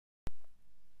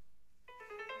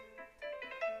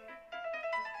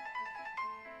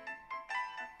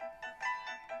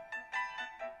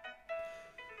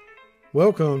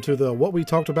Welcome to the What We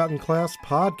Talked About in Class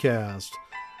podcast,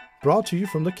 brought to you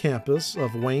from the campus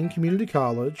of Wayne Community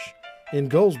College in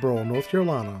Goldsboro, North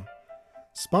Carolina,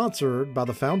 sponsored by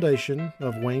the Foundation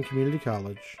of Wayne Community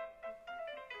College.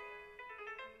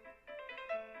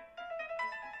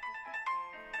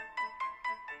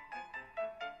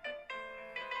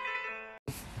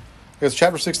 Because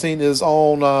Chapter 16 is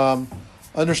on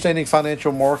understanding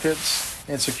financial markets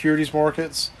and securities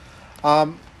markets.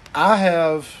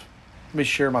 Let me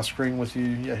share my screen with you.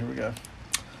 Yeah, here we go.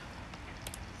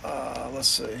 Let's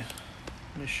see.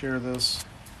 Let me share this.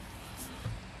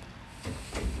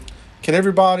 Can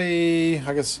everybody,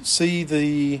 see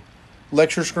the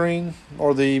lecture screen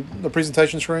or the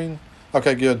presentation screen?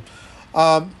 Okay, good.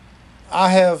 I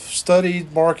have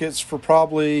studied markets for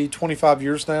probably 25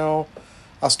 years now.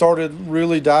 I started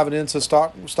really diving into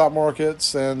stock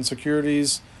markets and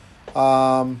securities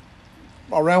around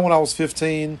when I was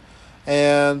 15,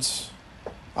 and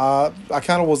I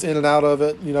kind of was in and out of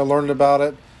it, learning about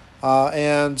it.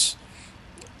 And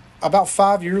about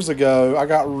 5 years ago, I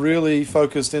got really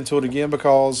focused into it again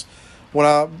because when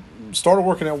I started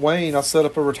working at Wayne, I set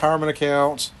up a retirement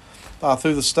account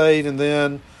through the state. And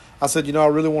then I said, I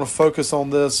really want to focus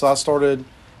on this. So I started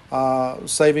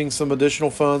saving some additional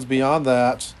funds beyond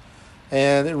that.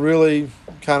 And it really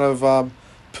kind of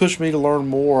pushed me to learn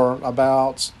more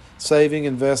about saving,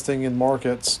 investing in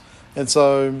markets. And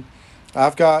so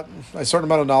I've got a certain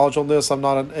amount of knowledge on this. I'm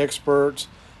not an expert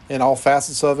in all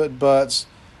facets of it, but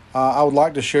I would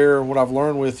like to share what I've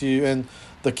learned with you. And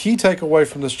the key takeaway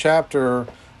from this chapter,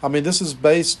 this is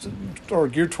based or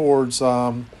geared towards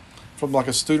from like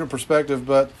a student perspective,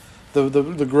 but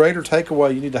the greater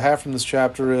takeaway you need to have from this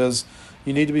chapter is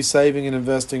you need to be saving and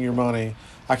investing your money.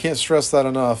 I can't stress that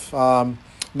enough.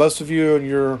 Most of you in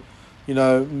your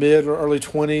mid or early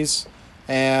 20s,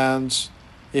 and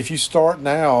if you start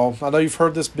now, I know you've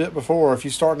heard this bit before, if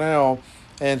you start now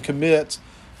and commit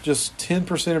just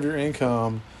 10% of your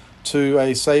income to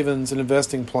a savings and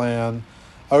investing plan,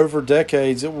 over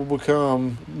decades it will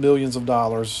become millions of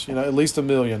dollars, at least $1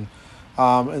 million.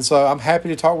 And so I'm happy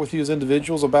to talk with you as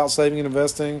individuals about saving and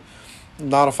investing. I'm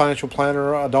not a financial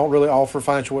planner. I don't really offer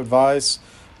financial advice,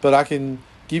 but I can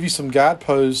give you some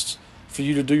guideposts for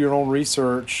you to do your own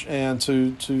research and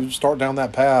to start down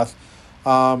that path.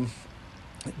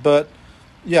 But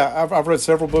yeah, I've read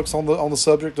several books on the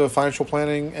subject of financial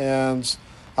planning, and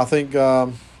I think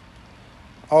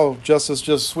Justice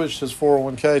just switched his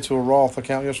 401k to a Roth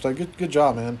account yesterday. Good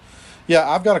job, man. Yeah,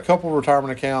 I've got a couple of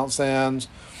retirement accounts, and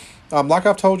like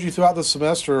I've told you throughout the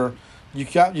semester,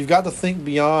 you've got to think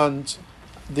beyond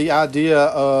the idea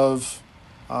of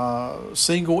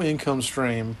single income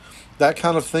stream. That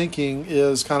kind of thinking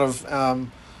is kind of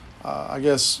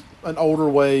an older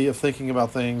way of thinking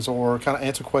about things, or kind of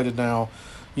antiquated now.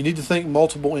 You need to think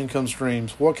multiple income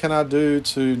streams. What can I do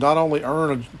to not only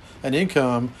earn an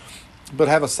income, but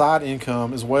have a side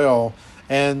income as well?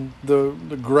 And the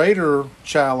greater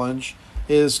challenge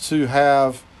is to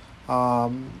have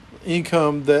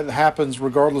income that happens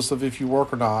regardless of if you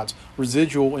work or not,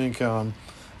 residual income.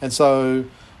 And so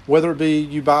whether it be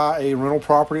you buy a rental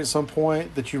property at some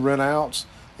point that you rent out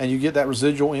and you get that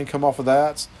residual income off of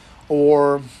that,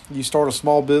 or you start a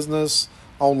small business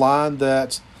online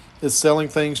that is selling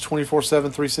things 24/7,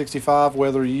 365,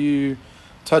 whether you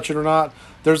touch it or not.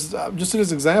 There's, just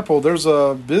as an example, there's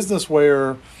a business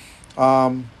where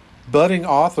budding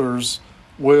authors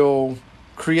will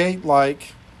create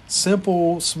like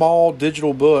simple, small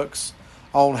digital books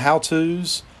on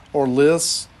how-tos or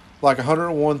lists, like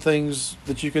 101 things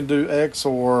that you can do X,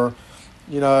 or,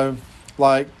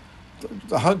 like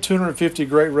 250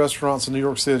 great restaurants in New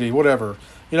York City, whatever.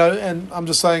 And I'm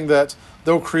just saying that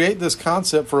they'll create this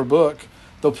concept for a book.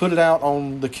 They'll put it out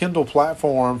on the Kindle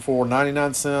platform for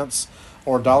 99 cents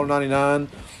or $1.99.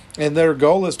 And their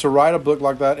goal is to write a book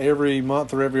like that every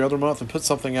month or every other month and put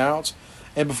something out.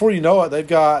 And before you know it, they've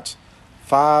got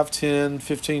 5, 10,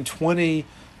 15, 20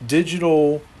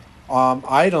 digital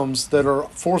items that are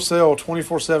for sale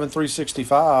 24/7,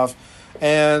 365.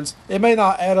 And it may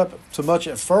not add up to much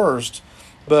at first,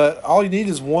 but all you need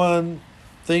is one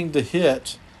thing to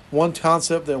hit, one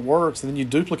concept that works, and then you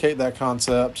duplicate that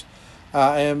concept.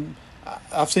 And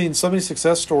I've seen so many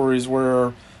success stories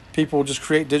where people just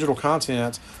create digital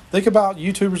content. Think about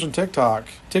YouTubers and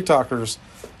TikTokers.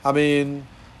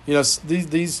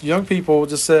 These young people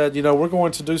just said, we're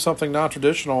going to do something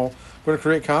non-traditional. We're going to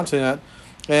create content.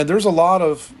 And there's a lot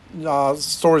of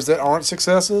stories that aren't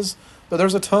successes, but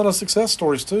there's a ton of success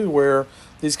stories too, where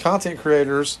these content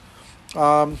creators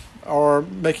are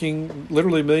making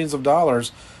literally millions of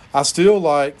dollars. I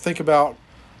still think about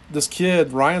this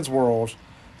kid, Ryan's World.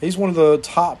 He's one of the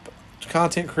top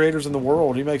content creators in the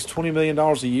world. He makes $20 million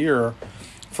a year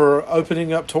for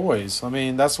opening up toys. I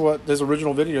mean, that's what his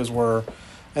original videos were.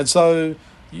 And so,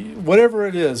 whatever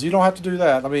it is, you don't have to do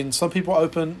that. I mean, some people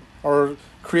open or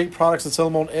create products and sell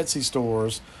them on Etsy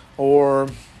stores, or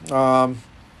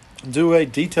do a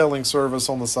detailing service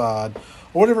on the side,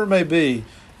 or whatever it may be.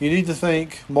 You need to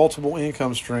think multiple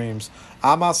income streams.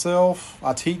 I myself,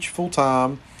 I teach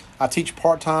full-time. I teach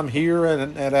part-time here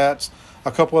and at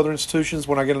a couple other institutions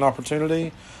when I get an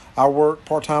opportunity. I work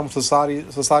part-time with Society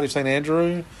of St.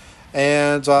 Andrew,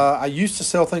 and I used to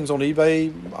sell things on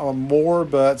eBay more,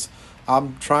 but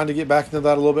I'm trying to get back into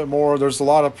that a little bit more. There's a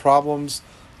lot of problems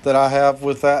that I have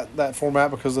with that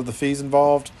format because of the fees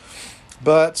involved.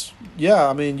 But, yeah,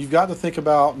 I mean, you've got to think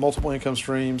about multiple income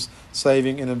streams,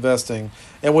 saving, and investing.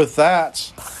 And with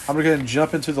that, I'm going to go ahead and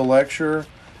jump into the lecture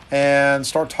and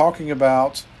start talking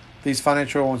about these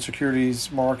financial and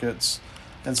securities markets.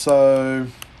 And so,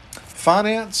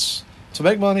 finance, to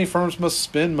make money, firms must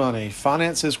spend money.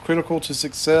 Finance is critical to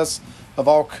success of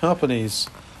all companies.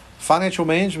 Financial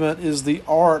management is the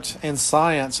art and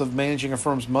science of managing a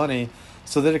firm's money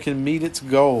so that it can meet its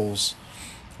goals.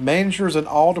 Managers in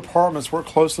all departments work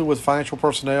closely with financial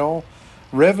personnel.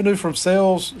 Revenue from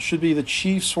sales should be the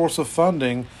chief source of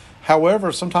funding.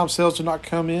 However, sometimes sales do not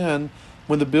come in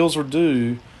when the bills are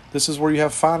due. This is where you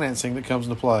have financing that comes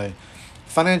into play.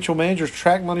 Financial managers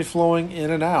track money flowing in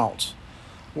and out,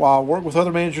 while work with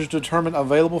other managers to determine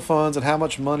available funds and how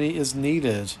much money is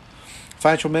needed.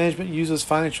 Financial management uses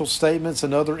financial statements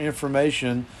and other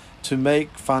information to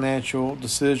make financial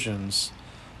decisions.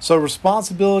 So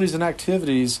responsibilities and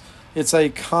activities, it's a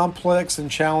complex and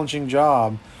challenging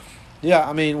job. Yeah,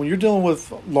 I mean, when you're dealing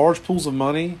with large pools of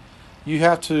money, you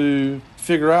have to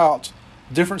figure out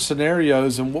different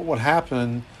scenarios and what would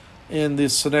happen in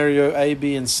this scenario A,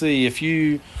 B, and C. If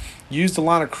you use the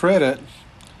line of credit,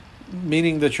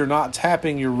 meaning that you're not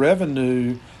tapping your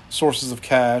revenue sources of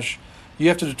cash, you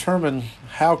have to determine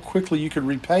how quickly you could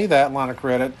repay that line of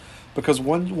credit, because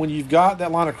when you've got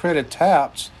that line of credit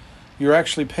tapped, you're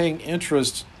actually paying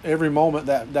interest every moment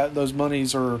that those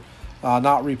monies are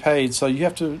not repaid. So you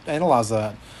have to analyze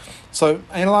that. So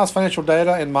analyze financial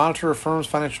data and monitor a firm's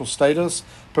financial status.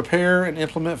 Prepare and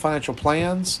implement financial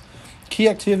plans. Key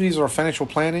activities are financial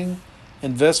planning,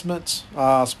 investment,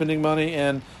 spending money,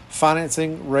 and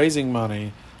financing, raising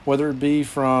money, whether it be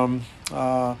from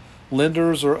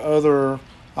lenders or other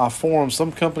forms.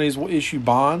 Some companies will issue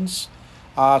bonds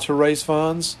to raise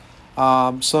funds.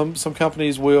 Some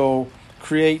companies will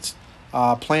create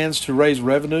plans to raise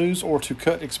revenues or to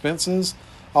cut expenses.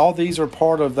 All these are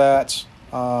part of that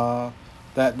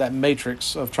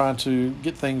matrix of trying to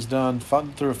get things done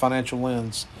through a financial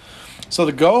lens. So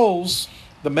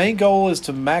the main goal is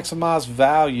to maximize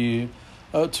value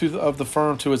of the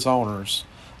firm to its owners.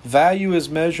 Value is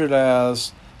measured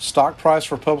as stock price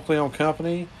for a publicly owned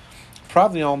company,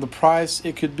 privately owned, the price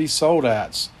it could be sold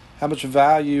at. How much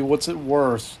value, what's it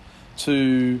worth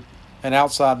to an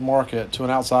outside market, to an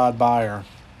outside buyer.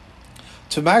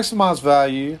 To maximize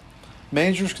value,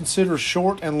 managers consider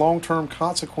short and long-term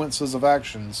consequences of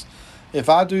actions. If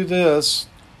I do this,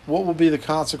 what will be the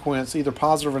consequence, either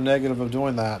positive or negative, of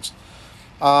doing that?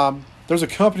 There's a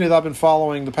company that I've been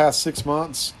following the past 6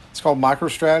 months. It's called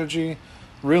MicroStrategy.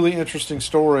 Really interesting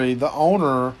story. The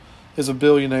owner is a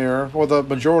billionaire, or the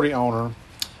majority owner,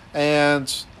 and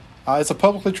it's a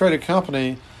publicly traded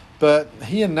company, but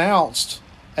he announced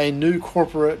a new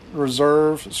corporate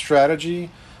reserve strategy.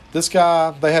 This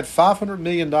guy, they had $500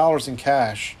 million in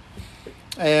cash,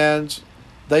 and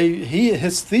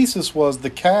his thesis was the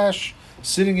cash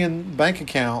sitting in bank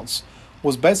accounts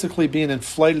was basically being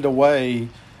inflated away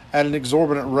at an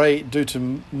exorbitant rate due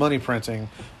to money printing.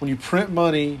 When you print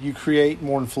money, you create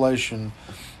more inflation.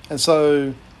 And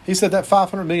so he said that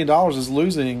 $500 million is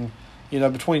losing,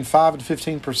 between 5 and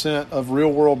 15% of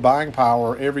real world buying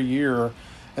power every year.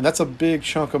 And that's a big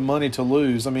chunk of money to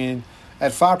lose. I mean,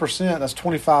 at 5%, that's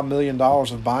 $25 million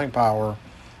of buying power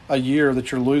a year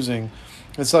that you're losing.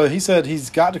 And so he said he's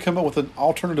got to come up with an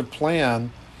alternative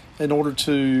plan in order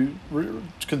to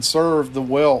conserve the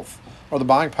wealth or the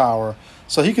buying power.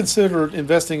 So he considered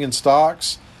investing in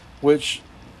stocks, which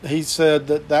he said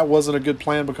that wasn't a good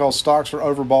plan because stocks are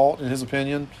overbought, in his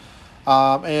opinion.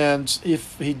 And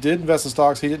if he did invest in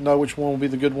stocks, he didn't know which one would be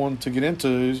the good one to get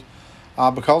into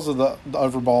because of the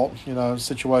overbought,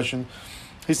 situation.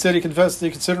 He said he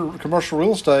considered commercial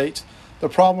real estate. The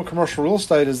problem with commercial real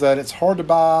estate is that it's hard to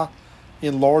buy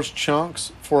in large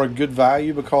chunks for a good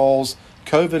value because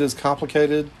COVID has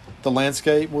complicated the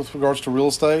landscape with regards to real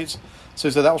estate. So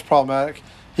he said that was problematic.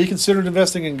 He considered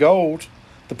investing in gold.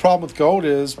 The problem with gold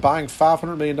is buying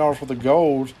 $500 million worth of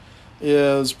gold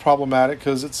is problematic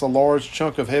because it's a large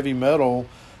chunk of heavy metal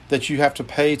that you have to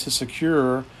pay to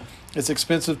secure. It's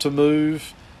expensive to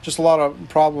move. Just a lot of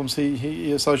problems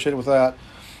he associated with that.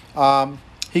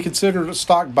 He considered a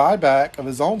stock buyback of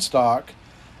his own stock,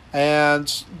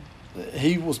 and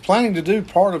he was planning to do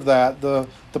part of that. The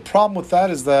problem with that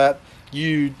is that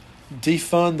you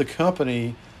defund the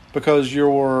company because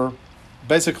you're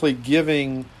basically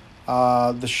giving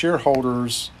the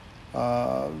shareholders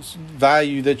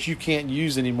value that you can't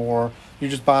use anymore. You're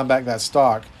just buying back that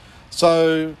stock.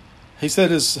 So he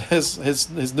said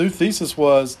his new thesis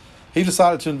was he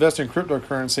decided to invest in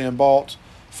cryptocurrency and bought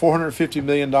 $450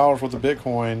 million worth of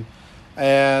Bitcoin,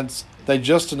 and they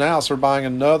just announced they're buying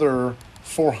another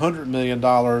 $400 million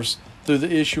through the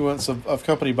issuance of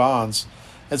company bonds.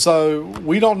 And so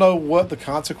we don't know what the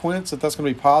consequence, if that's going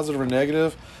to be positive or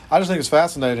negative. I just think it's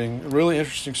fascinating, a really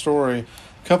interesting story.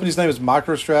 The company's name is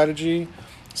MicroStrategy.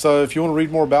 So if you want to read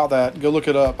more about that, go look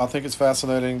it up. I think it's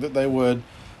fascinating that they would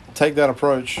take that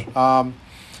approach. And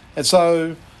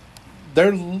so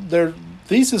their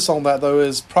thesis on that, though,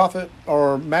 is profit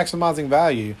or maximizing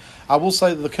value. I will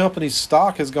say that the company's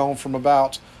stock has gone from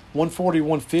about 140,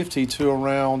 150 to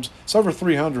around, it's over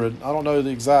 300. I don't know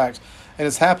the exact. And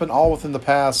it's happened all within the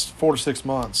past 4 to 6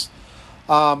 months.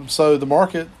 So the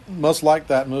market must like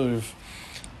that move.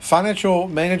 Financial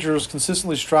managers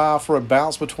consistently strive for a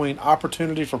balance between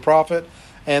opportunity for profit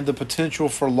and the potential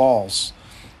for loss.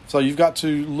 So you've got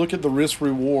to look at the risk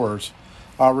reward,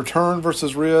 return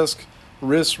versus risk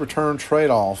return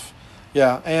trade-off.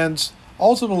 Yeah, and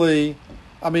ultimately,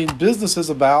 I mean, business is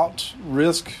about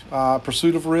risk,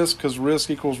 pursuit of risk, because risk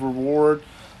equals reward.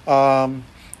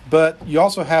 But you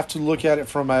also have to look at it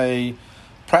from a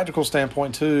practical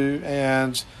standpoint too.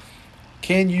 And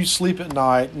can you sleep at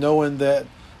night knowing that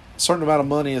a certain amount of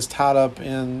money is tied up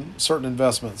in certain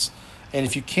investments? And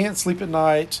if you can't sleep at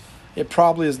night, it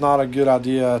probably is not a good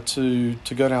idea to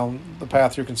go down the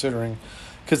path you're considering.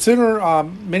 Consider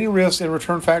many risks and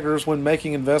return factors when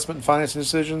making investment and financing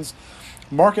decisions.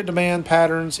 Market demand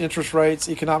patterns, interest rates,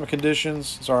 economic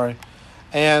conditions,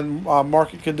 and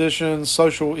market conditions,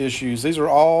 social issues. These are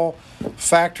all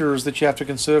factors that you have to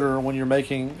consider when you're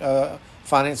making a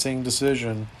financing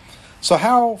decision. So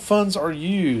how funds are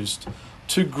used.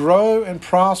 To grow and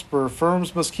prosper,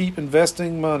 firms must keep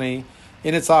investing money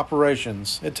in its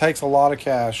operations. It takes a lot of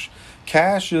cash.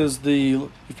 Cash is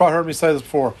you've probably heard me say this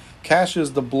before, cash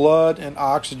is the blood and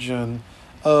oxygen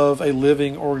of a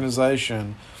living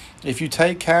organization. If you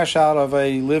take cash out of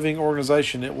a living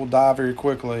organization, it will die very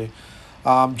quickly.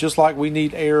 Just like we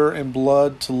need air and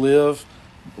blood to live,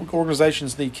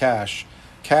 organizations need cash.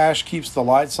 Cash keeps the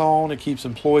lights on. It keeps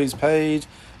employees paid.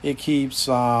 It keeps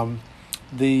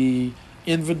the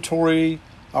inventory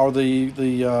or the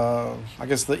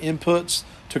inputs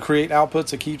to create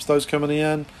outputs. It keeps those coming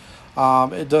in.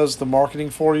 It does the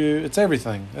marketing for you. It's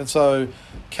everything. And so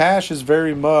cash is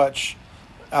very much,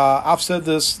 I've said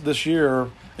this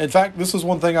year. In fact, this is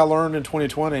one thing I learned in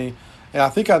 2020. And I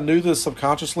think I knew this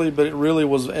subconsciously, but it really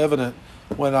was evident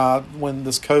when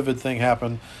this COVID thing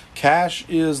happened. Cash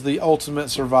is the ultimate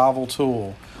survival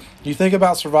tool. You think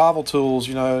about survival tools,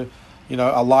 a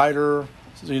lighter,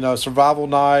 survival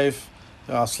knife,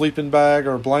 a sleeping bag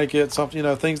or a blanket,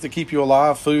 something, things that keep you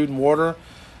alive, food and water.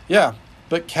 Yeah,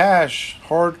 but cash,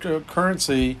 hard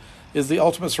currency, is the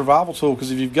ultimate survival tool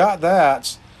because if you've got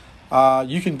that,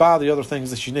 you can buy the other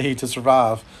things that you need to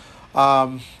survive.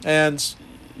 And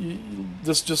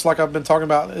this, just like I've been talking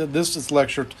about this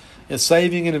lecture, is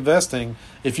saving and investing.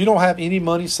 If you don't have any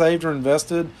money saved or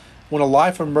invested, when a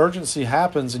life emergency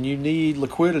happens and you need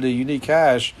liquidity, you need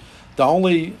cash, the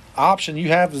only option you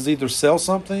have is either sell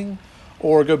something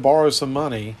or go borrow some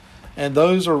money. And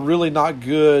those are really not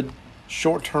good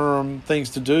short-term things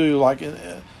to do,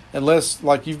 unless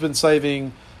you've been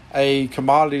saving a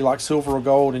commodity like silver or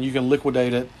gold and you can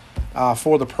liquidate it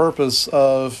for the purpose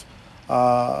of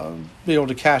being able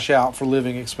to cash out for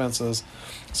living expenses.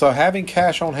 So having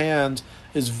cash on hand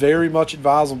is very much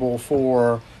advisable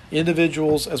for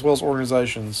individuals as well as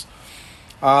organizations.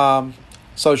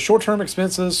 So short-term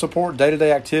expenses support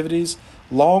day-to-day activities.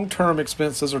 Long-term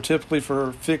expenses are typically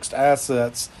for fixed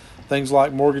assets, things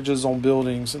like mortgages on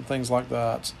buildings and things like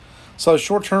that. So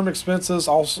short-term expenses,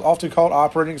 also often called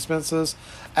operating expenses,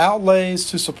 outlays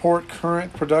to support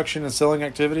current production and selling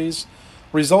activities,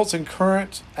 results in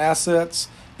current assets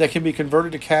that can be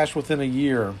converted to cash within a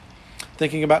year.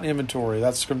 Thinking about inventory,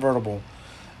 that's convertible.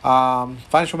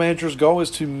 Financial manager's goal is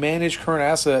to manage current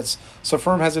assets so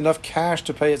firm has enough cash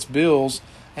to pay its bills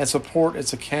and support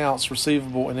its accounts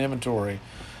receivable and inventory.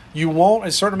 You want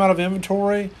a certain amount of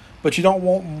inventory but you don't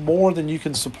want more than you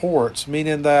can support,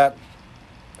 meaning that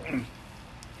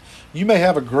you may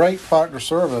have a great product or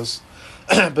service,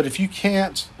 but if you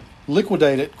can't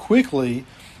liquidate it quickly,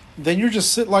 then you're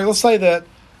just sitting, like, let's say that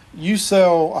you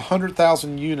sell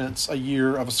 100,000 units a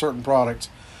year of a certain product.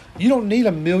 You don't need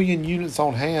 1,000,000 units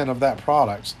on hand of that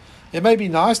product. It may be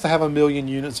nice to have 1,000,000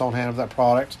 units on hand of that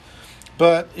product,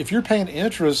 but if you're paying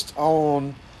interest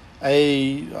on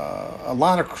a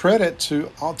line of credit to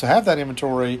have that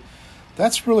inventory,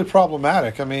 that's really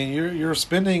problematic. I mean, you're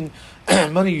spending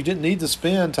money you didn't need to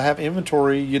spend to have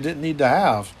inventory you didn't need to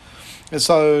have. And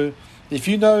so if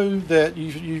you know that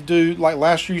you do, like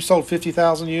last year you sold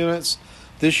 50,000 units,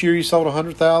 this year you sold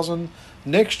 100,000,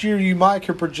 next year you might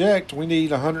could project we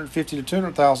need 150 to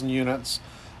 200,000 units,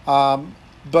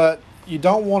 but you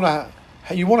don't want to.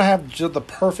 You want to have just the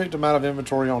perfect amount of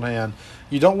inventory on hand.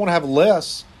 You don't want to have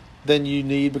less than you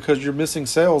need because you're missing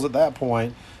sales at that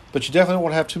point, but you definitely don't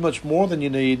want to have too much more than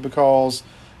you need because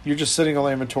you're just sitting on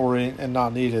inventory and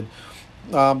not needed.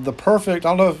 The perfect.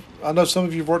 I know some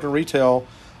of you've worked in retail.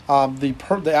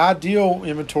 The ideal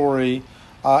inventory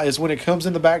is when it comes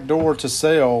in the back door to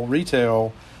sell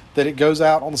retail, that it goes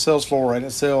out on the sales floor and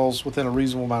it sells within a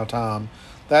reasonable amount of time.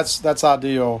 That's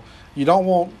ideal. You don't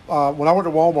want. When I worked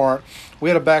at Walmart, we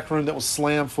had a back room that was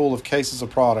slammed full of cases of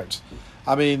product.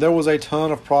 I mean, there was a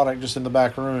ton of product just in the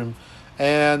back room,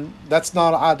 and that's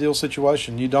not an ideal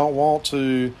situation. You don't want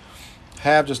to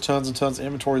have just tons and tons of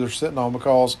inventory they're sitting on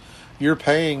because you're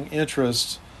paying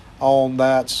interest on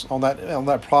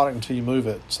that product until you move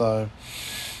it. So,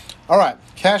 all right,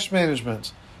 cash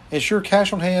management. Ensure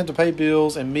cash on hand to pay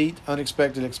bills and meet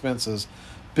unexpected expenses.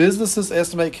 Businesses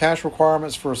estimate cash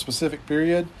requirements for a specific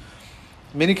period.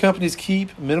 Many companies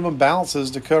keep minimum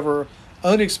balances to cover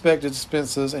unexpected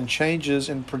expenses and changes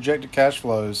in projected cash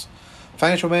flows.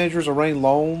 Financial managers arrange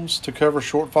loans to cover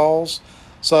shortfalls.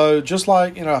 So just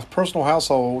like in a personal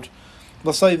household,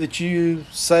 let's say that you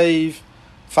save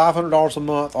 $500 a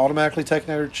month, automatically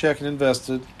taken out your check and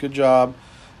invested. Good job.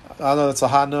 I know that's a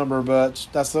high number, but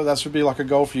that should be like a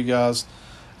goal for you guys.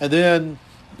 And then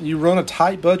you run a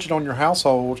tight budget on your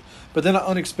household, but then an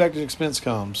unexpected expense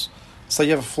comes. Say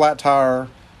you have a flat tire,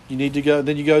 you need to go.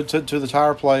 Then you go to the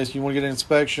tire place. You want to get an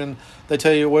inspection. They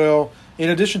tell you, well, in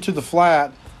addition to the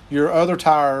flat, your other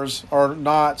tires are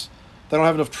not. They don't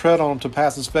have enough tread on them to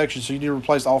pass inspection, so you need to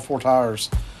replace all 4 tires.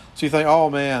 So you think, oh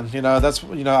man,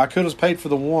 I could have paid for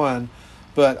the one,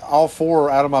 but all 4 are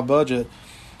out of my budget.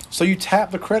 So you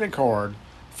tap the credit card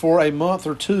for a month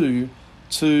or two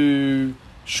to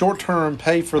short-term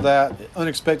pay for that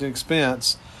unexpected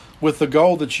expense with the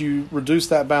goal that you reduce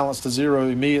that balance to zero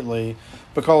immediately,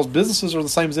 because businesses are the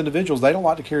same as individuals. They don't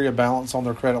like to carry a balance on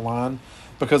their credit line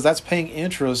because that's paying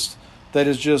interest that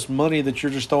is just money that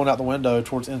you're just throwing out the window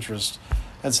towards interest.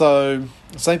 And so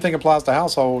the same thing applies to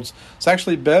households. It's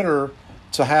actually better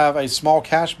to have a small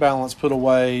cash balance put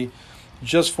away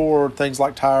just for things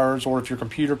like tires, or if your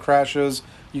computer crashes,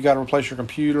 you got to replace your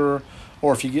computer,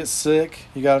 or if you get sick,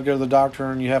 you got to go to the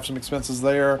doctor and you have some expenses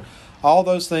there. All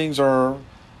those things are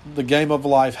the game of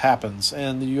life happens,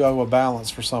 and you owe a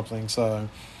balance for something. So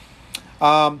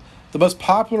the most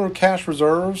popular cash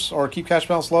reserves are keep cash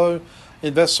balance low,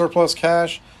 invest surplus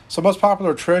cash. So most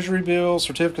popular are treasury bills,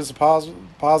 certificates of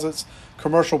deposits,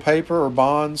 commercial paper or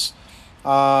bonds.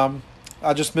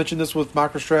 I just mentioned this with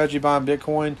MicroStrategy buying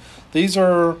Bitcoin. These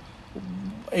are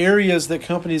areas that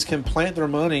companies can plant their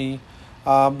money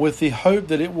with the hope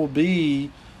that it will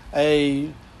be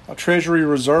a treasury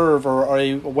reserve or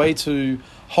a way to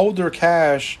hold their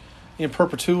cash in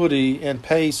perpetuity and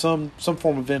pay some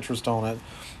form of interest on it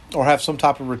or have some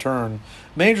type of return.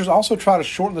 Managers also try to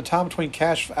shorten the time between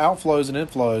cash outflows and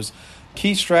inflows.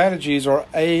 Key strategies are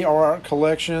AR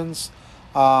collections,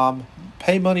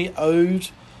 pay money owed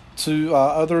to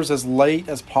others as late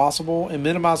as possible, and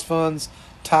minimize funds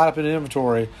tied up in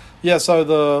inventory. Yeah, so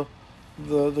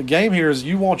the game here is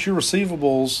you want your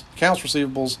accounts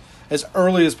receivables, as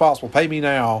early as possible. Pay me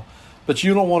now. But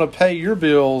you don't want to pay your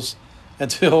bills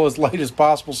until as late as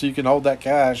possible so you can hold that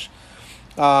cash.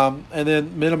 And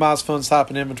then minimize funds tied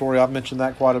up in inventory. I've mentioned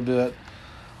that quite a bit.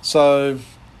 So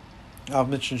I've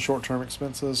mentioned short-term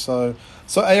expenses. So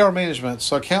AR management.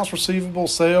 So accounts receivable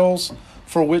sales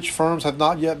for which firms have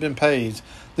not yet been paid.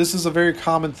 This is a very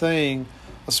common thing,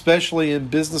 especially in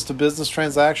business-to-business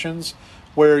transactions,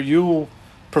 where you'll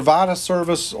provide a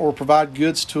service or provide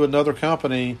goods to another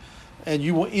company, and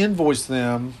you will invoice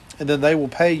them, and then they will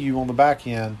pay you on the back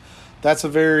end. That's a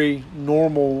very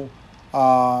normal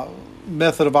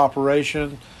method of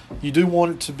operation. You do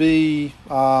want it to be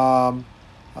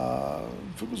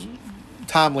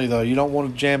timely, though. You don't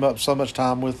want to jam up so much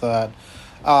time with that.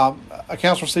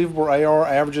 Accounts receivable, or AR,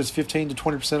 averages 15 to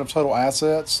 20% of total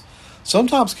assets.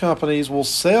 Sometimes companies will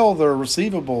sell their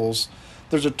receivables.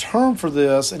 There's a term for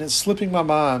this, and it's slipping my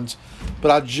mind,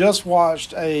 but I just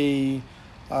watched a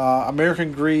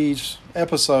American Greed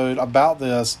episode about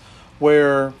this,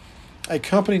 where a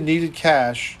company needed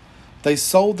cash. They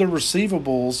sold their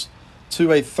receivables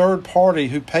to a third party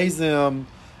who pays them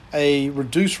a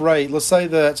reduced rate. Let's say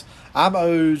that I'm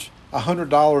owed $100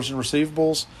 in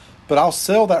receivables, but I'll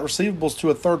sell that receivables to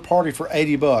a third party for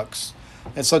 $80.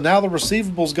 And so now the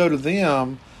receivables go to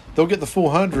them. They'll get the full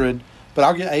 100, but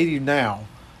I'll get 80 now.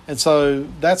 And so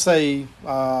that's I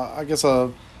guess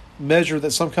a measure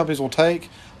that some companies will take.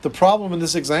 The problem in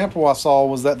this example I saw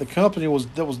was that the company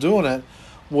that was doing it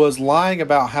was lying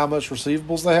about how much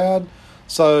receivables they had.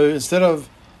 So instead of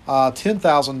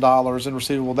 $10,000 in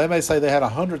receivable, they may say they had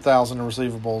 $100,000 in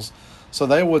receivables. So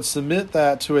they would submit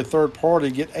that to a third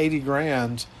party, get 80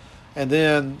 grand, and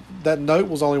then that note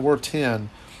was only worth 10.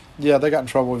 Yeah, they got in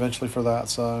trouble eventually for that.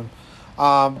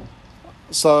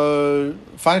 So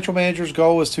financial manager's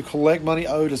goal is to collect money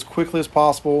owed as quickly as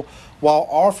possible while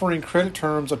offering credit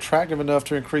terms attractive enough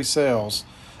to increase sales.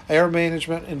 AR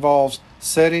management involves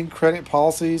setting credit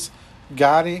policies,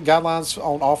 guidelines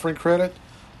on offering credit,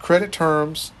 credit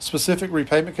terms, specific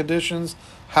repayment conditions,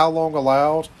 how long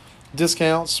allowed,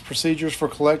 discounts, procedures for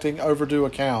collecting overdue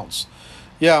accounts.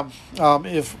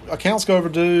 If accounts go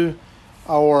overdue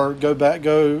or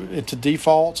go into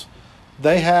default,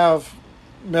 they have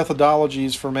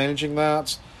methodologies for managing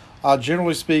that.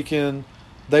 Generally speaking,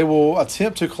 they will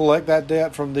attempt to collect that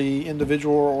debt from the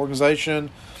individual or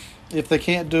organization. If they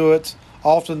can't do it,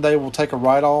 often they will take a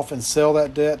write-off and sell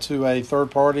that debt to a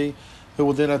third party who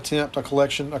will then attempt a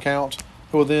collection account,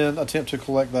 who will then attempt to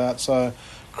collect that. So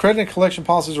credit and collection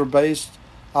policies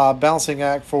are balancing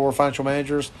act for financial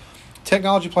managers.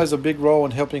 Technology plays a big role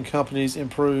in helping companies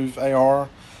improve AR.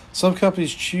 Some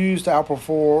companies choose to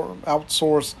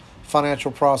outsource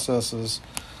financial processes.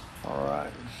 All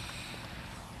right.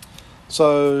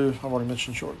 So I've already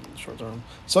mentioned short term.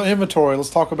 So inventory, let's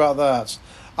talk about that.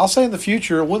 I'll say in the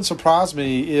future, it wouldn't surprise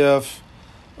me if,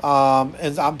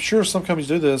 and I'm sure some companies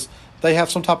do this, they have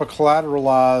some type of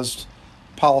collateralized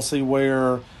policy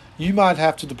where you might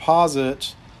have to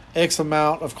deposit X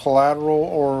amount of collateral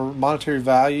or monetary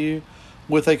value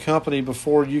with a company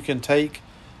before you can take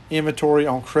inventory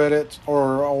on credit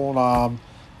or on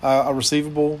a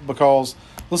receivable. Because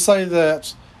let's say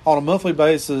that on a monthly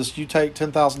basis you take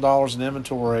 $10,000 in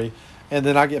inventory and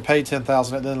then I get paid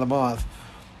 $10,000 at the end of the month.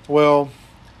 Well,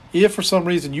 if for some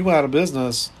reason you went out of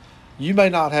business, you may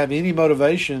not have any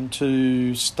motivation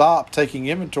to stop taking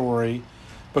inventory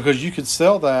because you could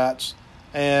sell that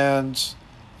and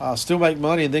still make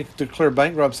money and then declare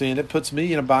bankruptcy, and it puts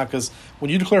me in a bind because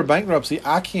when you declare bankruptcy,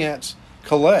 I can't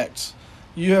collect.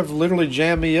 You have literally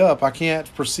jammed me up. I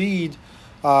can't pursue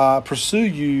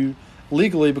you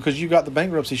legally because you got the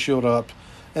bankruptcy shield up.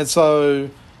 And so,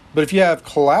 but if you have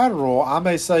collateral, I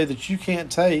may say that you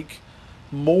can't take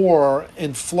more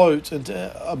in float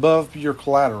above your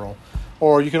collateral,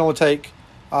 or you can only take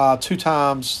 2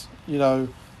 times,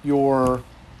 your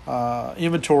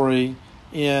inventory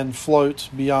in float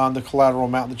beyond the collateral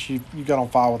amount that you got on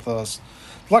file with us.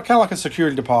 Kind of like a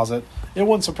security deposit. It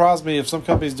wouldn't surprise me if some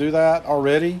companies do that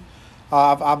already.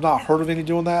 I've not heard of any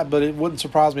doing that, but it wouldn't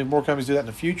surprise me if more companies do that in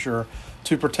the future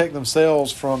to protect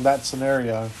themselves from that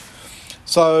scenario.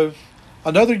 So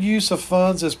another use of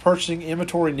funds is purchasing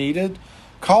inventory needed.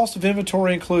 Cost of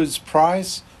inventory includes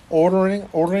price, ordering,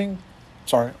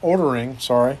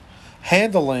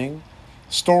 handling,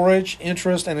 storage,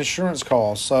 interest, and insurance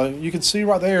costs. So you can see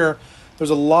right there, there's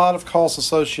a lot of costs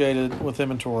associated with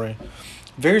inventory.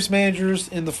 Various managers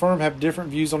in the firm have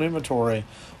different views on inventory.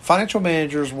 Financial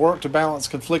managers work to balance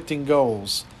conflicting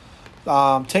goals.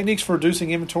 Techniques for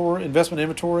reducing investment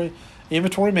inventory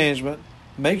management.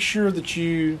 Make sure that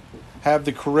you have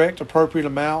the correct appropriate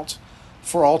amount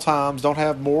for all times. Don't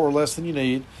have more or less than you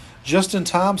need.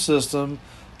 Just-in-time system.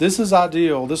 This is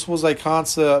ideal. This was a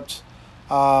concept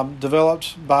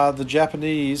developed by the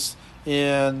Japanese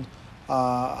in,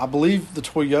 I believe, the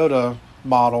Toyota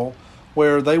model,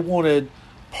 where they wanted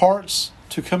parts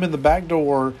to come in the back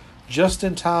door just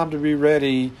in time to be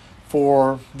ready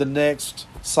for the next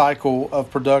cycle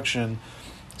of production.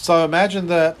 So imagine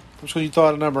that, so you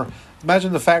thought a number,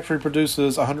 imagine the factory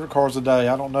produces 100 cars a day.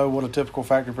 I don't know what a typical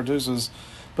factory produces,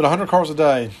 but 100 cars a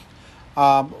day.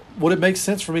 Would it make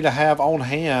sense for me to have on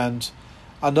hand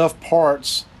enough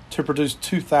parts to produce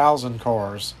 2,000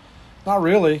 cars? Not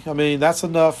really. I mean, that's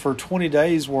enough for 20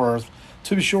 days worth.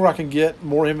 To be sure, I can get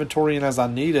more inventory in as I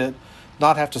need it,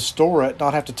 not have to store it,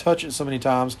 not have to touch it so many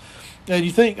times. And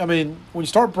you think, I mean, when you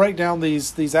start break down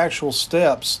these actual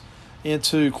steps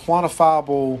into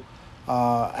quantifiable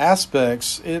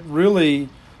aspects, it really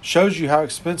shows you how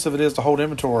expensive it is to hold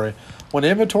inventory. When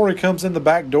inventory comes in the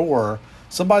back door,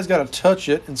 somebody's got to touch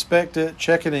it, inspect it,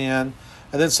 check it in,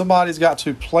 and then somebody's got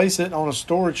to place it on a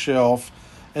storage shelf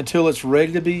until it's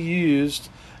ready to be used.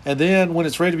 And then when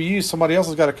it's ready to be used, somebody else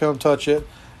has got to come touch it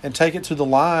and take it to the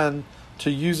line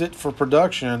to use it for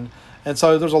production. And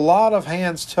so there's a lot of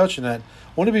hands touching it.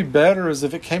 Wouldn't it be better is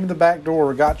if it came in the back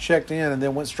door, got checked in, and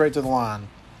then went straight to the line?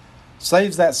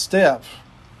 Saves that step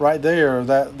right there,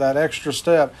 that extra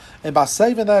step. And by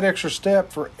saving that extra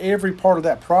step for every part of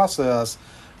that process,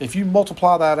 if you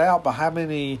multiply that out by how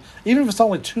many, even if it's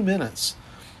only 2 minutes,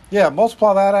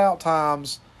 multiply that out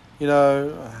times,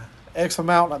 X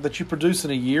amount that you produce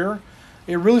in a year,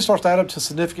 it really starts to add up to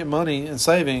significant money and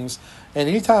savings. And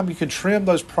anytime you can trim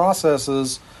those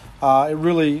processes, it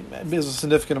really is a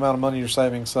significant amount of money you're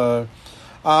saving. So,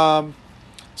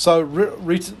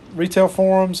 retail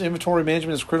forums, inventory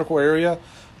management is a critical area.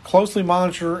 Closely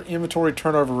monitor inventory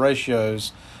turnover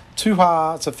ratios. Too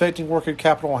high, it's affecting working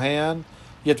capital on hand.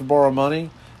 You have to borrow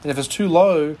money. And if it's too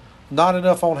low, not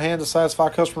enough on hand to satisfy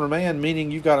customer demand,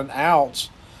 meaning you've got an out,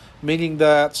 meaning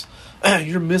that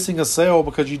you're missing a sale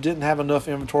because you didn't have enough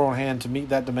inventory on hand to meet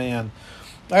that demand.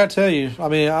 I gotta tell you, I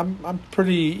mean, I'm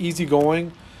pretty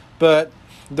easygoing, but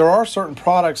there are certain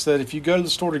products that if you go to the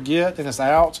store to get and it's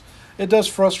out, it does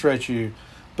frustrate you.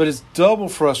 But it's double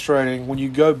frustrating when you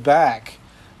go back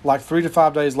like 3 to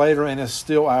 5 days later and it's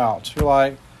still out. You're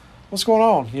like, what's going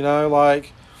on?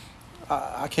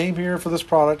 I came here for this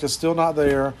product. It's still not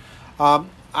there. I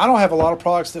don't have a lot of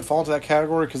products that fall into that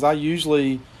category because I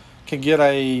usually can get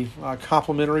a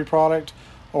complementary product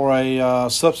or a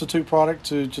substitute product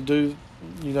to do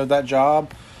that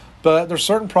job. But there's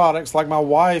certain products, like my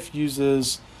wife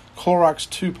uses Clorox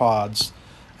 2 pods,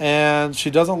 and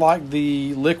she doesn't like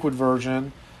the liquid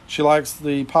version. She likes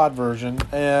the pod version,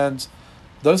 and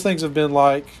those things have been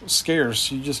like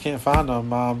scarce. You just can't find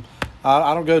them.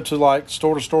 I don't go to like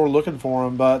store to store looking for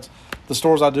them, but the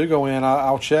stores I do go in,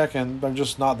 I'll check, and they're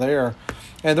just not there.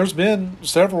 And there's been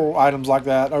several items like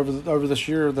that over this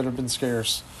year that have been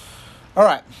scarce. All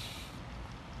right.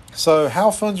 So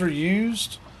how funds are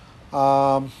used?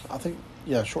 I think,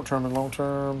 short-term and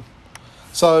long-term.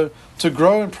 So to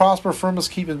grow and prosper, a firm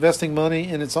must keep investing money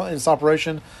in its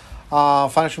operation.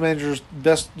 Financial managers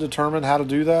best determine how to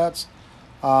do that.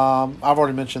 I've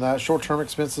already mentioned that. Short-term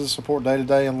expenses support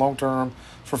day-to-day, and long-term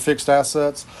for fixed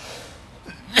assets.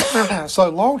 So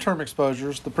long-term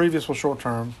exposures, the previous was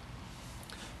short-term.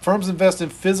 Firms invest in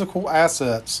physical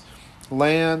assets,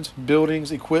 land,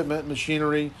 buildings, equipment,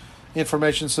 machinery,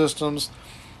 information systems.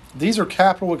 These are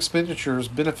capital expenditures.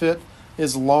 Benefit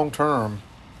is long-term.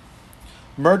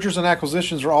 Mergers and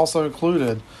acquisitions are also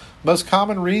included. Most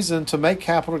common reason to make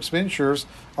capital expenditures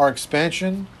are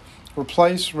expansion,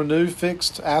 replace, renew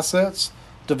fixed assets,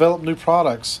 develop new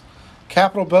products.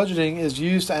 Capital budgeting is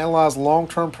used to analyze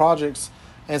long-term projects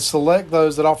and select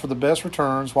those that offer the best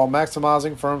returns while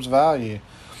maximizing firms' value.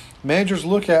 Managers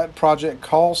look at project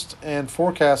cost and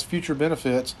forecast future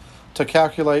benefits to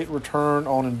calculate return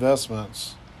on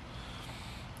investments.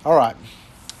 All right,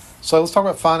 so let's talk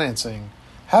about financing.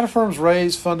 How do firms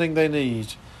raise funding they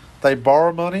need? They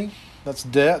borrow money, that's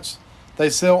debt.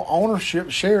 They sell ownership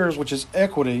shares, which is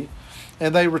equity,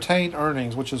 and they retain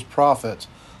earnings, which is profit.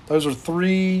 Those are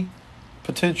three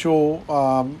potential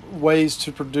ways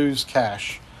to produce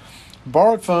cash.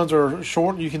 Borrowed funds are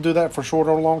short. You can do that for short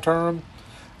or long term.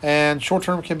 And short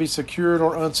term can be secured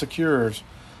or unsecured.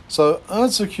 So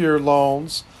unsecured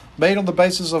loans made on the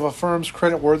basis of a firm's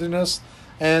creditworthiness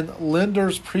and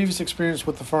lender's previous experience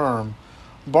with the firm.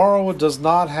 Borrower does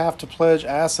not have to pledge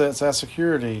assets as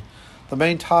security. The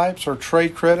main types are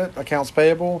trade credit, accounts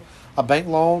payable, a bank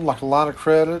loan like a line of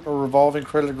credit or revolving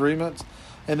credit agreement,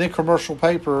 and then commercial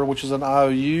paper, which is an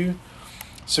IOU.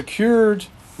 Secured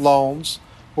loans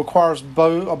requires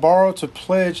a borrower to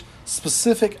pledge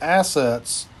specific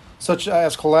assets such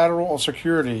as collateral or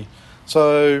security.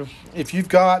 So if you've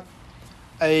got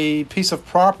a piece of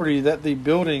property that the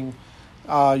building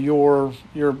your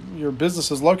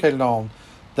business is located on,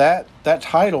 that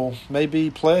title may be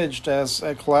pledged as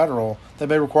a collateral. They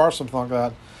may require something like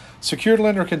that. Secured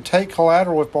lender can take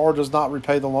collateral if borrower does not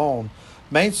repay the loan.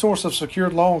 Main source of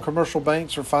secured loan, commercial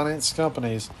banks or finance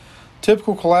companies.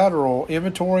 Typical collateral,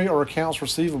 inventory or accounts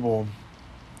receivable.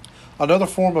 Another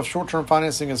form of short-term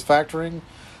financing is factoring.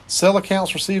 Sell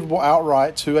accounts receivable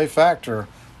outright to a factor.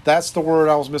 That's the word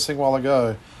I was missing a while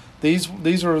ago. These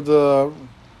are the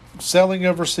selling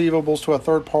of receivables to a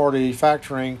third party,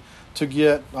 factoring, to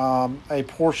get a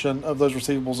portion of those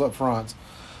receivables up front.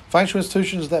 Financial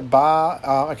institutions that buy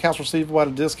accounts receivable at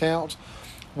a discount,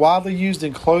 widely used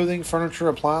in clothing, furniture,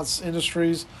 appliance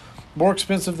industries, more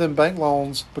expensive than bank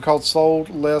loans because sold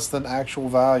less than actual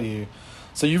value.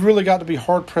 So you've really got to be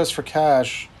hard pressed for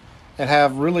cash and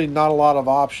have really not a lot of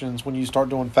options when you start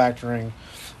doing factoring.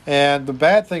 And the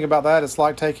bad thing about that, it's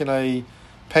like taking a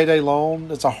payday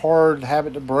loan. It's a hard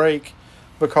habit to break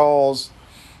because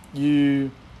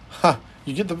you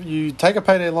you take a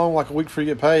payday loan like a week before you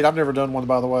get paid. I've never done one,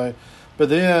 by the way, but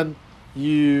then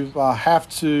you have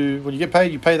to, when you get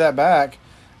paid, you pay that back,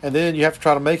 and then you have to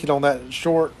try to make it on that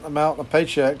short amount of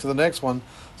paycheck to the next one.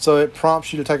 So it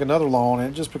prompts you to take another loan,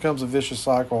 and it just becomes a vicious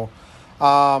cycle.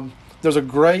 There's a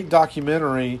great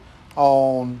documentary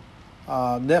on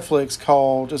Netflix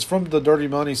called, it's from the Dirty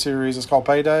Money series. It's called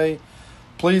Payday.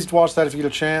 Please watch that if you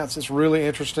get a chance. It's really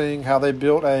interesting how they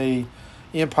built a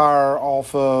empire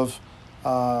off of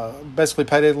basically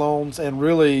payday loans and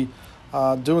really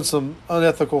doing some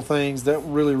unethical things that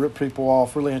really rip people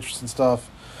off. Really interesting stuff.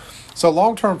 So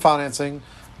long-term financing,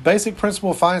 basic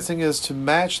principle of financing is to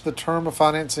match the term of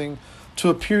financing to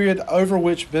a period over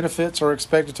which benefits are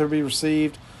expected to be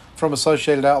received from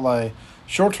associated outlay.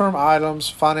 Short-term items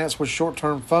finance with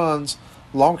short-term funds,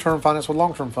 long-term finance with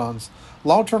long-term funds.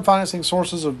 Long-term financing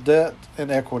sources of debt and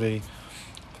equity.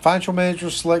 Financial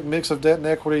managers select mix of debt and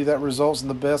equity that results in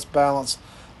the best balance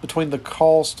between the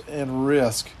cost and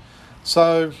risk.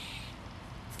 So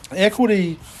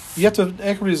equity is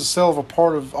a sale of a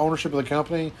part of ownership of the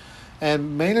company,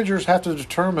 and managers have to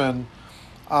determine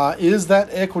is that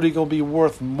equity going to be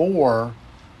worth more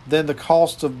than the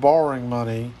cost of borrowing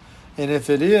money, and if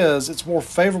it is, it's more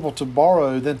favorable to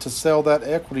borrow than to sell that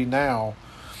equity now.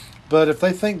 But if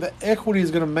they think the equity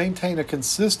is going to maintain a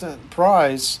consistent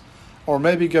price or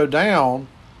maybe go down,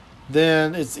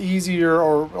 then it's easier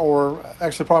or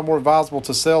actually probably more advisable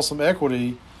to sell some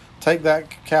equity, take that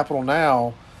capital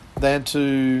now, than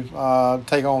to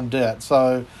take on debt.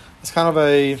 So it's kind of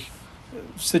a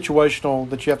situational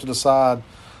that you have to decide.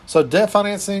 So debt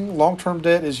financing, long-term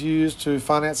debt is used to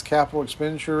finance capital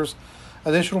expenditures.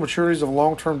 Initial maturities of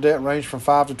long-term debt range from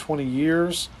 5 to 20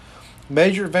 years.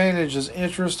 Major advantage is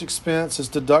interest expense is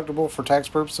deductible for tax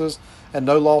purposes and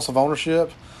no loss of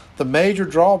ownership. The major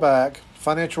drawback,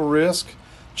 financial risk,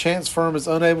 chance firm is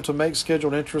unable to make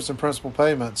scheduled interest and principal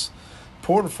payments.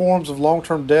 Important forms of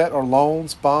long-term debt are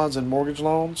loans, bonds, and mortgage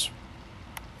loans.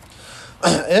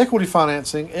 Equity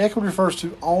financing. Equity refers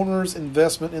to owners'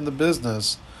 investment in the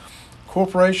business.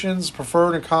 Corporations,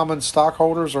 preferred and common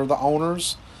stockholders are the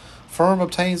owners. Firm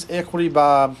obtains equity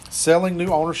by selling new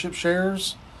ownership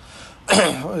shares,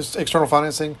 external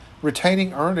financing,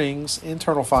 retaining earnings,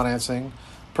 internal financing,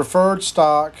 preferred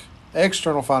stock,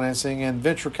 external financing, and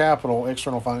venture capital,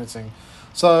 external financing.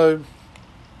 So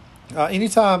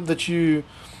anytime that you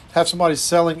have somebody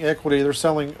selling equity, they're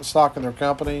selling stock in their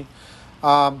company.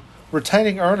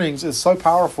 Retaining earnings is so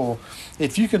powerful.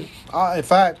 If you can, in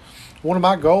fact, one of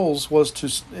my goals was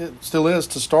it still is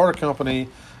to start a company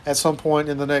at some point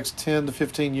in the next 10 to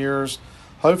 15 years,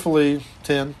 hopefully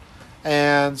 10,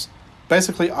 and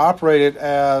basically operate it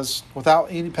as without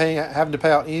having to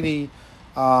pay out any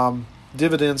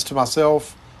dividends to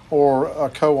myself or a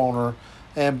co-owner,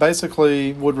 and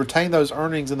basically would retain those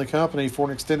earnings in the company for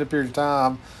an extended period of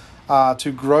time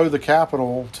to grow the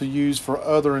capital to use for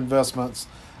other investments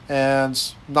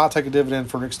and not take a dividend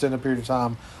for an extended period of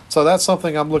time. So that's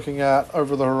something I'm looking at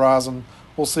over the horizon.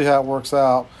 We'll see how it works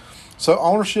out. So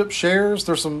ownership shares,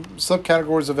 there's some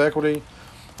subcategories of equity.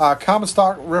 Common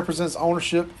stock represents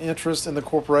ownership interest in the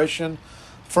corporation.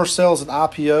 First sale is an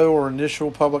IPO or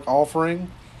initial public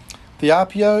offering. The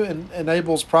IPO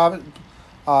enables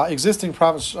existing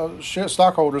private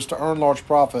stockholders to earn large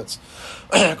profits.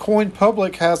 Going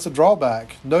public has the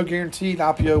drawback. No guaranteed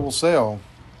IPO will sell.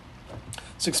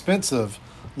 It's expensive.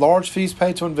 Large fees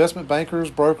paid to investment bankers,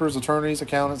 brokers, attorneys,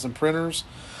 accountants, and printers.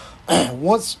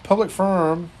 Once public,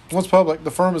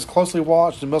 the firm is closely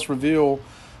watched and must reveal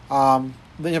the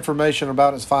information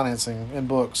about its financing in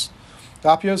books. The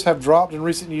IPOs have dropped in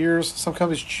recent years. Some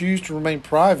companies choose to remain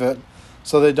private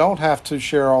so they don't have to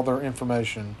share all their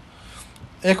information.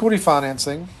 Equity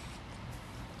financing.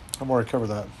 I've already covered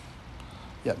that.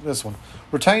 Yeah, this one.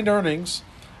 Retained earnings.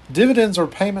 Dividends are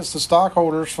payments to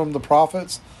stockholders from the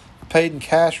profits paid in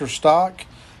cash or stock.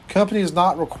 Company is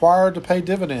not required to pay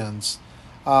dividends.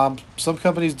 Some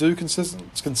companies do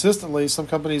consistently. Some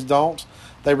companies don't.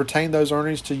 They retain those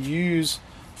earnings to use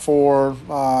for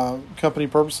company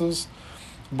purposes.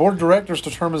 Board of Directors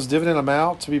determines dividend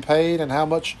amount to be paid and how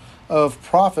much of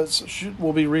profits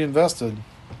will be reinvested.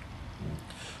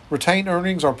 Retained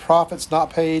earnings are profits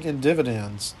not paid in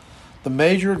dividends. The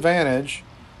major advantage: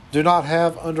 do not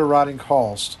have underwriting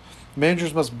cost.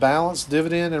 Managers must balance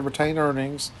dividend and retained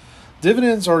earnings.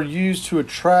 Dividends are used to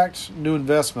attract new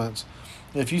investments.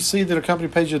 If you see that a company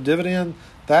pays you a dividend,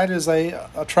 that is a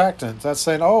attractant. That's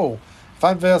saying, oh, if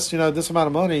I invest, this amount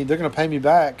of money, they're going to pay me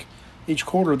back each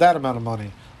quarter that amount of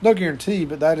money. No guarantee,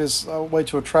 but that is a way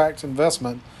to attract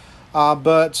investment.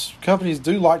 But companies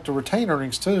do like to retain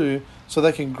earnings too, so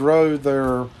they can grow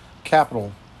their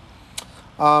capital.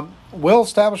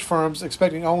 Well-established firms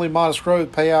expecting only modest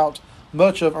growth pay out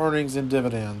much of earnings in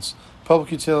dividends.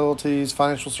 Public utilities,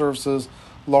 financial services,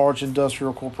 large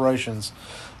industrial corporations.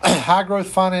 High growth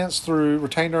finance through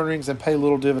retained earnings and pay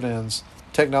little dividends.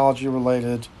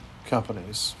 Technology-related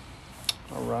companies.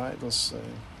 All right, let's see.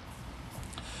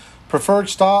 Preferred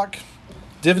stock.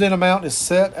 Dividend amount is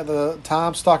set at the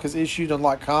time stock is issued,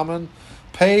 unlike common.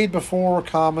 Paid before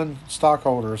common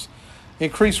stockholders.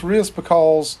 Increased risk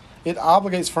because it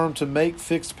obligates firm to make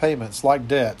fixed payments like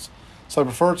debts. So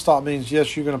preferred stock means,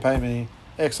 yes, you're going to pay me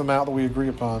X amount that we agree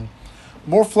upon.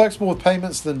 More flexible with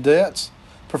payments than debts.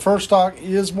 Preferred stock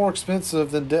is more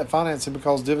expensive than debt financing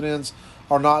because dividends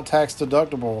are not tax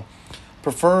deductible.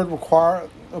 Preferred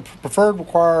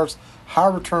requires high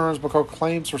returns because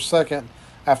claims are second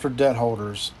after debt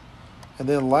holders. And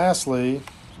then lastly,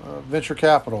 venture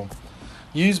capital.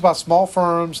 Used by small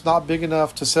firms not big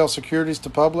enough to sell securities to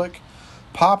public.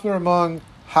 Popular among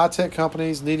high-tech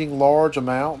companies needing large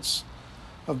amounts.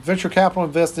 Venture capital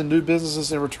invests in new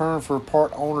businesses in return for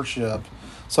part ownership.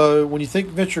 So when you think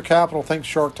venture capital, think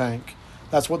Shark Tank.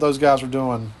 That's what those guys are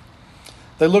doing.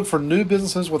 They look for new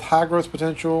businesses with high growth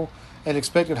potential and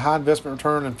expected high investment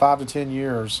return in 5 to 10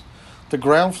 years. The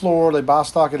ground floor, they buy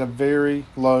stock at a very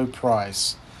low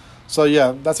price. So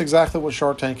yeah, that's exactly what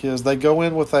Shark Tank is. They go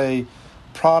in with a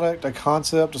product, a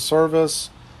concept, a service,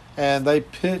 and they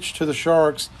pitch to the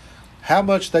sharks how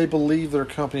much they believe their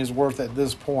company is worth at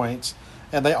this point,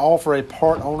 and they offer a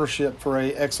part ownership for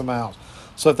a X amount.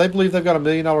 So if they believe they've got $1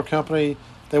 million company,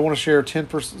 they want to share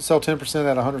 10%, sell 10%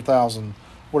 at $100,000,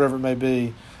 whatever it may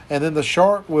be, and then the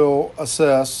shark will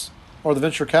assess, or the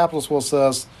venture capitalist will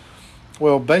assess,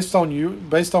 well, based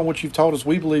on what you've told us,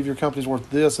 we believe your company's worth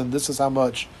this, and this is how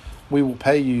much we will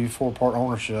pay you for part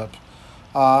ownership.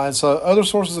 And so other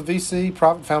sources of VC,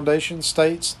 private foundations,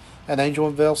 states, and angel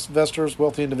investors,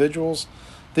 wealthy individuals.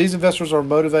 These investors are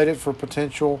motivated for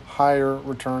potential higher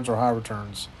returns or high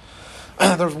returns.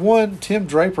 There's one, Tim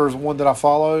Draper is one that I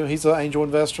follow. He's an angel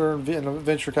investor and a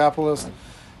venture capitalist.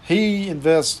 He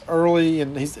invests early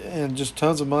and just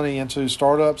tons of money into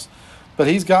startups, but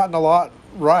he's gotten a lot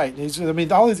right.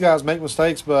 All these guys make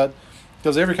mistakes, but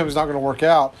because every company's not going to work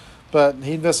out. But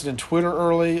he invested in Twitter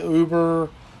early, Uber,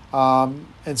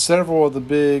 and several of the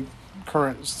big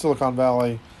current Silicon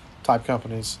Valley type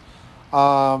companies.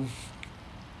 And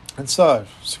so,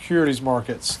 securities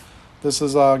markets. This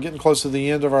is getting close to the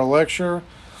end of our lecture.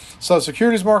 So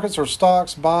securities markets are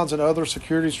stocks, bonds, and other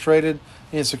securities traded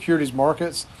in securities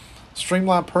markets.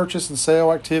 Streamline purchase and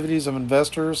sale activities of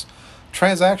investors.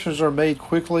 Transactions are made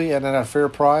quickly and at a fair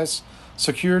price.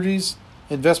 Securities,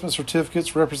 investment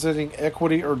certificates representing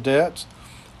equity or debt.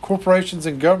 Corporations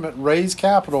and government raise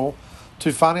capital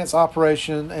to finance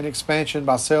operation and expansion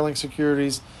by selling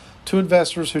securities to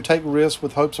investors who take risks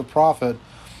with hopes of profit.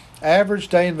 Average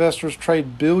day investors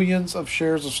trade billions of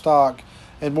shares of stock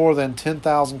in more than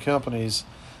 10,000 companies.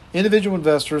 Individual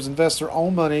investors invest their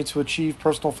own money to achieve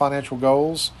personal financial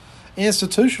goals.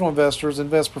 Institutional investors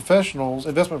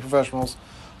investment professionals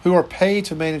who are paid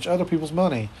to manage other people's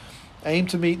money, aim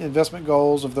to meet investment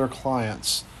goals of their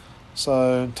clients.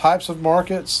 So, types of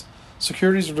markets.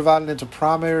 Securities are divided into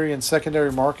primary and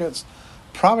secondary markets.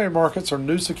 Primary markets are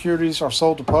new securities are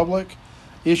sold to public.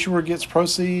 Issuer gets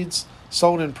proceeds,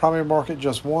 sold in primary market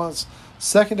just once.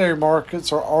 Secondary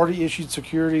markets are already issued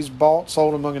securities bought,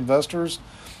 sold among investors.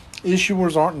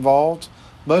 Issuers aren't involved.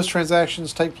 Most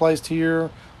transactions take place here: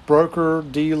 broker,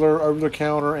 dealer,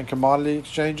 over-the-counter, and commodity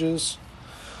exchanges.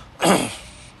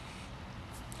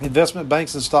 Investment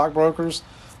banks and stockbrokers.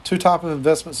 Two types of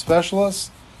investment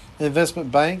specialists.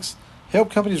 Investment banks help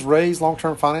companies raise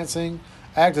long-term financing,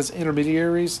 act as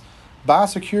intermediaries, buy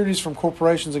securities from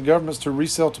corporations and governments to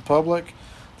resell to public.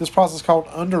 This process is called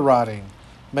underwriting,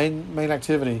 main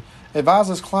activity.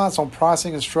 Advises clients on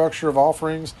pricing and structure of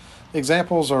offerings.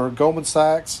 Examples are Goldman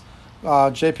Sachs,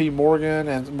 JP Morgan,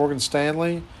 and Morgan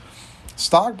Stanley.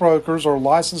 Stockbrokers are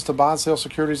licensed to buy and sell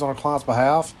securities on a client's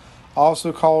behalf,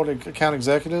 also called account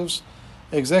executives.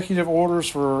 Executive orders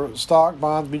for stock,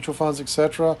 bonds, mutual funds,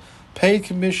 etc. Paid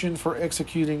commission for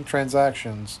executing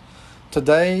transactions.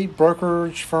 Today,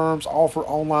 brokerage firms offer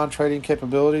online trading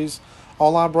capabilities.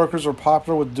 Online brokers are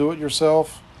popular with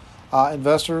do-it-yourself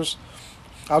investors.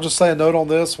 I'll just say a note on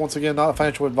this. Once again, not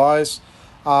financial advice.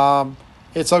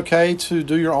 It's okay to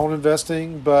do your own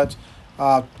investing, but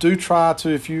do try to,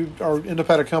 if you end up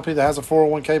at a company that has a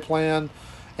 401k plan,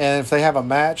 and if they have a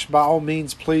match, by all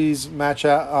means, please match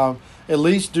out. At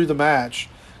least do the match,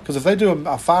 because if they do a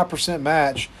 5%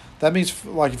 match, that means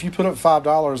like if you put up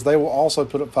 $5, they will also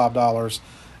put up $5,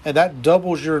 and that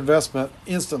doubles your investment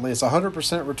instantly. It's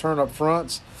 100% return up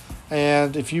front,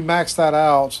 and if you max that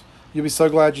out, you'll be so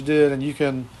glad you did, and you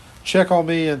can check on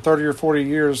me in 30 or 40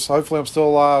 years. Hopefully, I'm still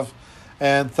alive,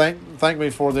 and thank me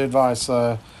for the advice.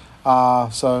 So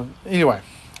anyway,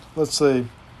 let's see.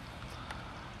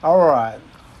 All right.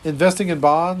 Investing in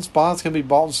bonds. Bonds can be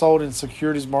bought and sold in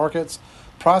securities markets.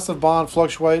 Price of bond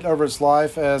fluctuate over its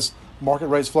life as market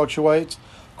rates fluctuate.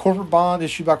 Corporate bond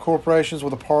issued by corporations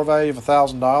with a par value of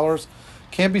 $1,000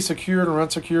 can be secured or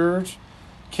unsecured.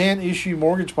 Can issue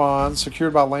mortgage bonds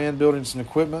secured by land, buildings, and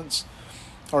equipment.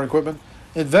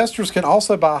 Investors can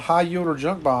also buy high yield or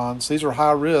junk bonds. These are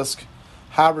high risk,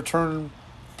 high return,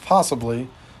 possibly,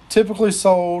 typically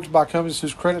sold by companies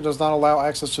whose credit does not allow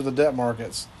access to the debt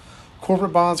markets.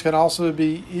 Corporate bonds can also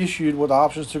be issued with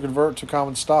options to convert to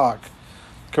common stock.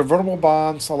 Convertible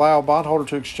bonds allow a bondholder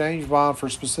to exchange bond for a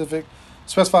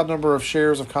specified number of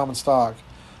shares of common stock.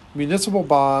 Municipal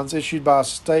bonds issued by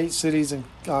states, cities, and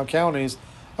counties,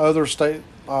 other state,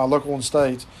 local, and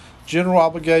state. General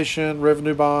obligation,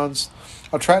 revenue bonds,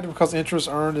 attractive because interest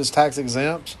earned is tax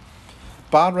exempt.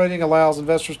 Bond rating allows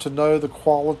investors to know the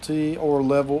quality or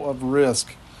level of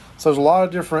risk. So there's a lot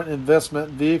of different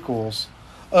investment vehicles.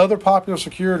 Other popular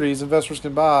securities investors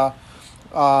can buy: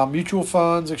 mutual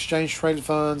funds, exchange-traded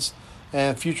funds,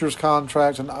 and futures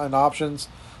contracts and options.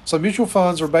 So mutual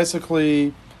funds are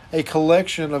basically a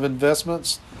collection of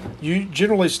investments,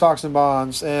 generally stocks and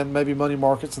bonds, and maybe money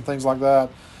markets and things like that.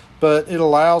 But it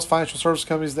allows financial service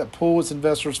companies that pool its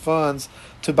investors' funds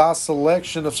to buy a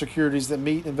selection of securities that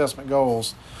meet investment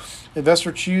goals.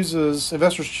 Investors chooses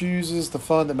the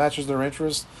fund that matches their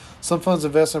interests. Some funds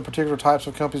invest in particular types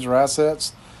of companies or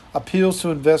assets. Appeals to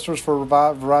investors for a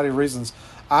variety of reasons.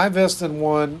 I invest in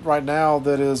one right now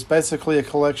that is basically a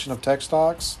collection of tech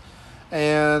stocks.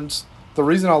 And the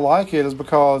reason I like it is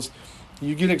because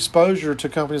you get exposure to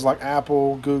companies like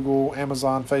Apple, Google,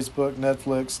 Amazon, Facebook,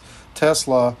 Netflix,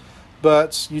 Tesla,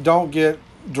 but you don't get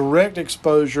direct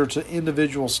exposure to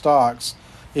individual stocks.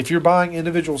 If you're buying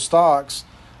individual stocks,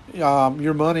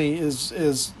 your money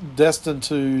is destined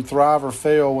to thrive or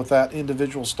fail with that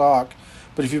individual stock.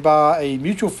 But if you buy a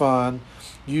mutual fund,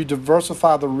 you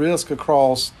diversify the risk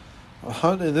across,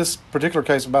 in this particular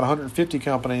case, about 150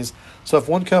 companies. So if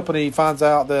one company finds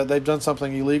out that they've done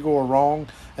something illegal or wrong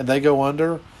and they go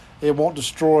under, it won't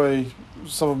destroy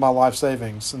some of my life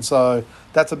savings. And so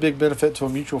that's a big benefit to a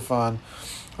mutual fund.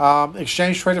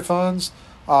 Exchange-traded funds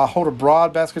hold a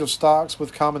broad basket of stocks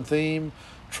with common theme,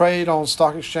 trade on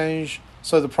stock exchange,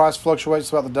 so the price fluctuates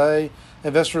throughout the day.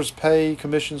 Investors pay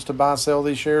commissions to buy and sell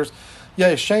these shares. Yeah,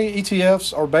 exchange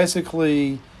ETFs are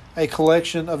basically a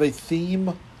collection of a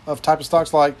theme of type of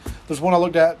stocks. Like there's one I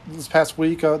looked at this past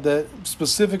week that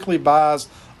specifically buys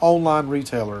online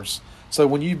retailers. So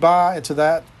when you buy into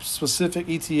that specific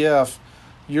ETF,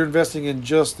 you're investing in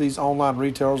just these online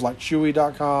retailers like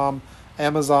Chewy.com,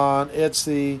 Amazon,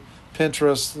 Etsy,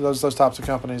 Pinterest, those types of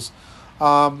companies.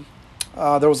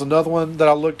 There was another one that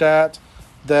I looked at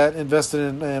that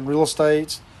invested in real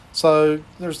estate. So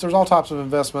there's all types of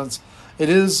investments. It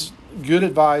is good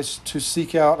advice to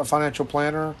seek out a financial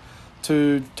planner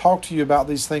to talk to you about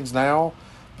these things now,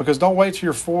 because don't wait till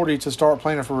you're 40 to start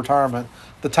planning for retirement.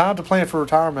 The time to plan for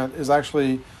retirement is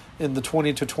actually in the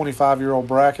 20 to 25-year-old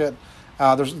bracket.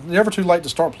 There's never too late to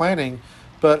start planning,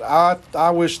 but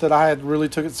I wish that I had really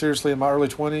took it seriously in my early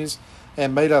 20s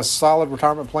and made a solid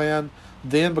retirement plan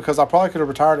then, because I probably could have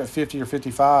retired at 50 or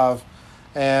 55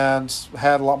 and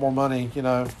had a lot more money,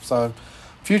 So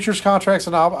futures contracts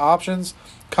and options.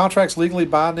 Contracts legally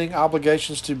binding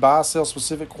obligations to buy, sell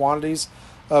specific quantities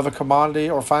of a commodity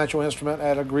or financial instrument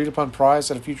at agreed upon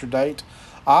price at a future date.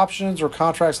 Options are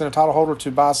contracts that entitle holder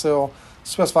to buy, sell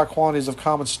specified quantities of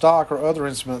common stock or other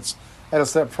instruments at a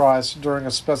set price during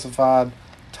a specified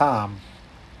time.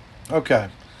 Okay,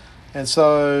 and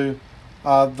so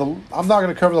I'm not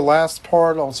going to cover the last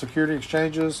part on security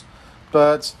exchanges,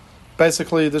 but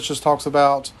basically this just talks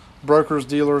about brokers,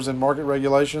 dealers, and market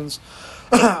regulations.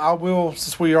 I will,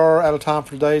 since we are out of time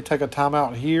for today, take a time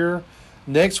out here.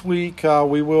 Next week,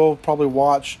 we will probably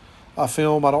watch a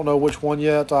film. I don't know which one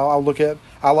yet.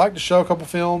 I like to show a couple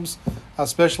films,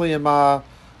 especially in my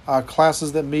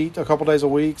classes that meet a couple days a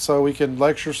week so we can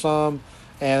lecture some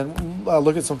and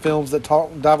look at some films that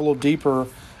dive a little deeper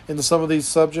into some of these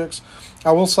subjects.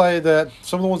 I will say that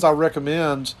some of the ones I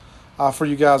recommend for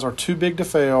you guys are Too Big to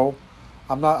Fail.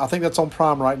 I think that's on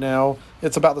Prime right now.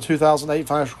 It's about the 2008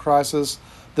 financial crisis.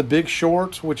 The Big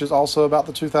Short, which is also about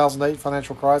the 2008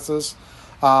 financial crisis.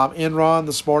 Enron,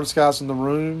 The Smartest Guys in the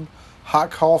Room.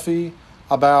 Hot Coffee,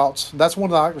 that's one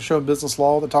that I like to show in business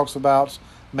law that talks about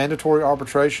mandatory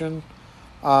arbitration.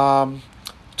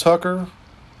 Tucker,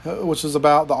 which is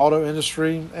about the auto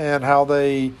industry and how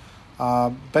they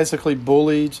basically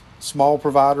bullied small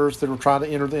providers that were trying to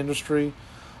enter the industry.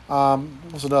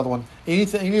 What's another one?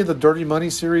 Any of the Dirty Money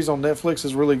series on Netflix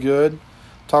is really good.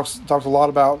 Talks a lot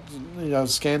about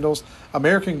scandals.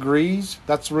 American Greed,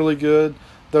 that's really good.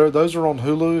 Those are on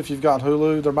Hulu. If you've got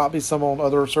Hulu, there might be some on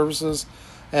other services,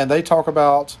 and they talk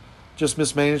about just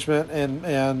mismanagement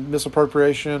and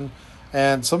misappropriation,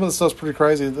 and some of the stuff's pretty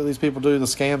crazy that these people do, the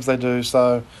scams they do.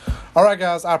 So, all right,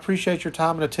 guys, I appreciate your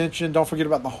time and attention. Don't forget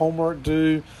about the homework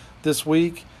due this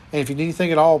week. And if you need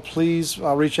anything at all, please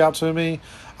reach out to me.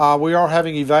 We are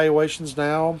having evaluations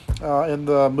now in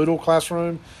the Moodle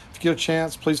classroom. If you get a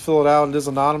chance, please fill it out. It is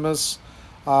anonymous,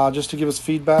 just to give us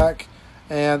feedback.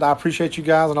 And I appreciate you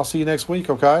guys, and I'll see you next week,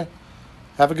 okay?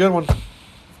 Have a good one.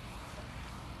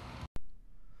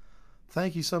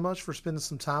 Thank you so much for spending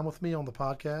some time with me on the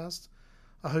podcast.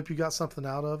 I hope you got something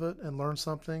out of it and learned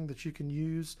something that you can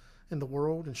use in the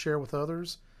world and share with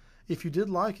others. If you did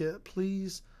like it,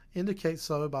 please indicate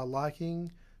so by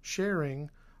liking, sharing,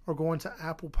 or going to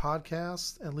Apple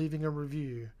Podcasts and leaving a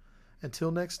review.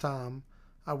 Until next time,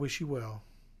 I wish you well.